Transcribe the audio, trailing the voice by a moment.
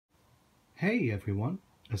Hey everyone,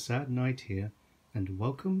 a sad night here, and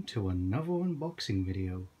welcome to another unboxing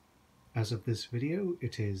video. As of this video,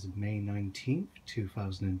 it is May 19th,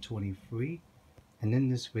 2023, and in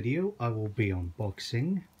this video I will be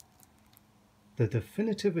unboxing the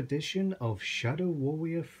definitive edition of Shadow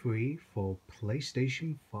Warrior 3 for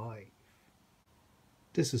PlayStation 5.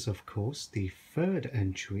 This is of course the third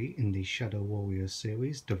entry in the Shadow Warrior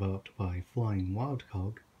series developed by Flying Wild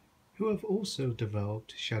Hog, who have also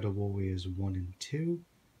developed Shadow Warriors 1 and 2,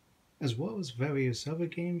 as well as various other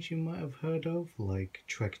games you might have heard of like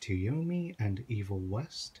Trek to Yomi and Evil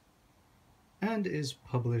West, and is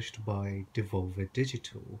published by Devolver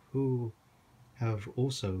Digital, who have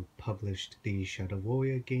also published the Shadow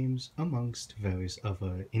Warrior games amongst various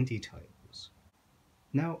other indie titles.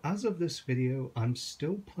 Now, as of this video, I'm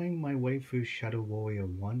still playing my way through Shadow Warrior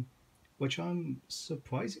 1, which I'm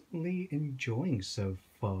surprisingly enjoying so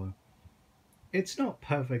far. It's not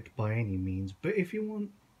perfect by any means, but if you want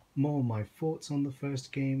more of my thoughts on the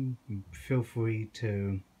first game, feel free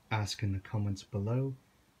to ask in the comments below.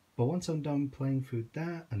 But once I'm done playing through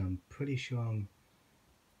that, and I'm pretty sure I'm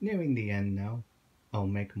nearing the end now, I'll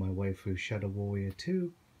make my way through Shadow Warrior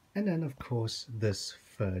 2, and then of course this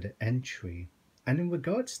third entry. And in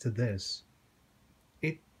regards to this,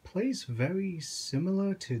 it plays very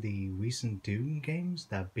similar to the recent Doom games,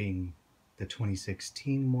 that being the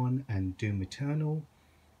 2016 one and Doom Eternal,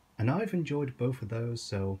 and I've enjoyed both of those,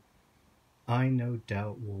 so I no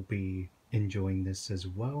doubt will be enjoying this as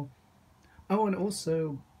well. Oh, and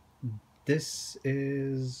also this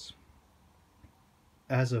is,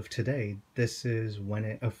 as of today, this is when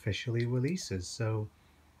it officially releases, so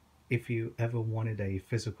if you ever wanted a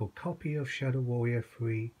physical copy of Shadow Warrior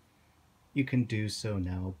 3, you can do so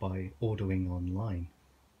now by ordering online.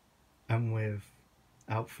 And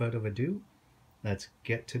without further ado, let's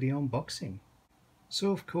get to the unboxing. So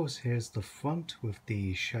of course here's the front with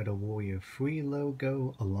the Shadow Warrior 3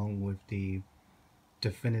 logo along with the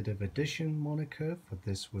definitive edition moniker for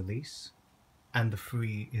this release. And the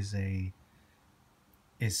 3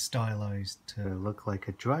 is stylized to look like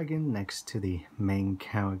a dragon next to the main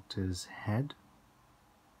character's head.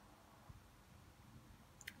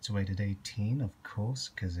 It's rated 18, of course,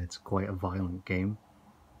 because it's quite a violent game.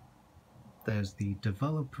 There's the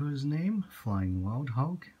developer's name, Flying Wild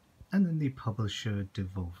Hog, and then the publisher,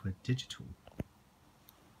 Devolver Digital.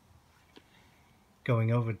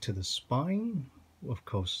 Going over to the spine, of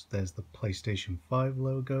course, there's the PlayStation 5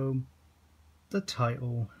 logo, the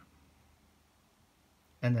title,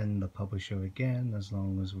 and then the publisher again, as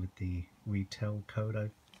long as with the retail code, I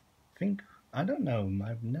think. I don't know,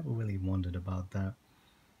 I've never really wondered about that.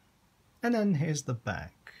 And then here's the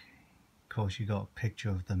back. Of course, you got a picture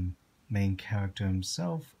of the main character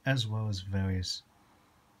himself, as well as various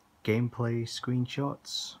gameplay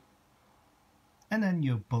screenshots, and then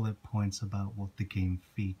your bullet points about what the game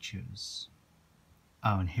features.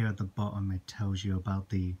 Oh, and here at the bottom it tells you about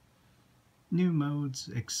the new modes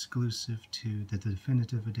exclusive to the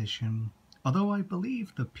definitive edition, although I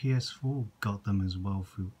believe the PS4 got them as well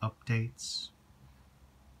through updates.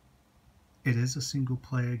 It is a single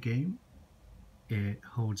player game. It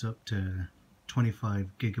holds up to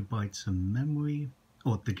 25 gigabytes of memory,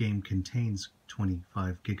 or the game contains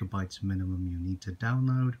 25 gigabytes minimum you need to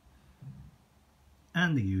download,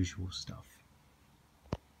 and the usual stuff.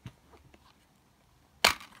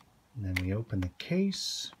 And then we open the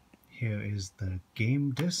case. Here is the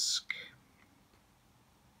game disc.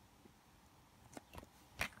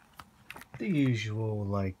 The usual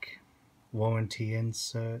like warranty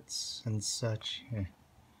inserts and such.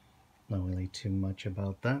 Not really too much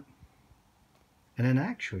about that. And then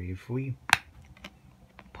actually, if we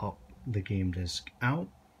pop the game disc out,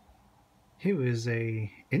 here is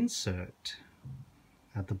a insert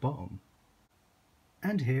at the bottom.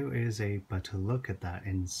 And here is a better look at that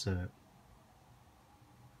insert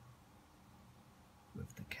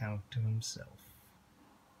with the character himself.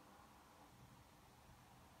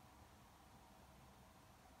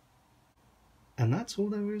 And that's all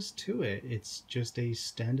there is to it. It's just a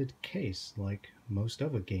standard case like most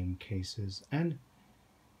other game cases. And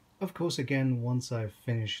of course, again, once I've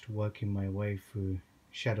finished working my way through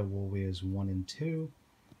Shadow Warriors 1 and 2,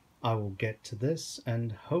 I will get to this,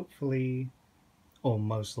 and hopefully, or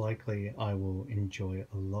most likely, I will enjoy it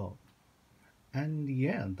a lot. And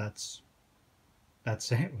yeah, that's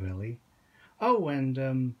it really. Oh,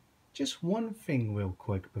 and just one thing real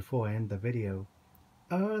quick before I end the video.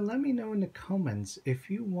 Let me know in the comments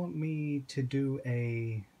if you want me to do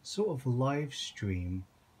a sort of live stream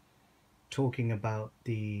talking about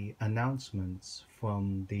the announcements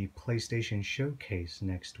from the PlayStation Showcase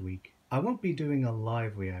next week. I won't be doing a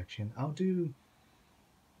live reaction. I'll do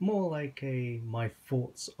more like my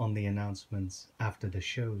thoughts on the announcements after the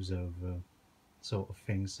show's over sort of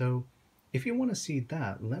thing. So if you want to see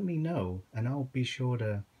that, let me know and I'll be sure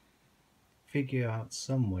to figure out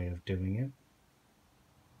some way of doing it.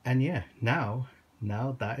 And yeah, now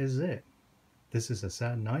that is it. This is a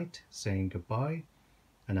sad night saying goodbye,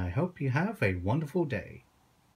 and I hope you have a wonderful day.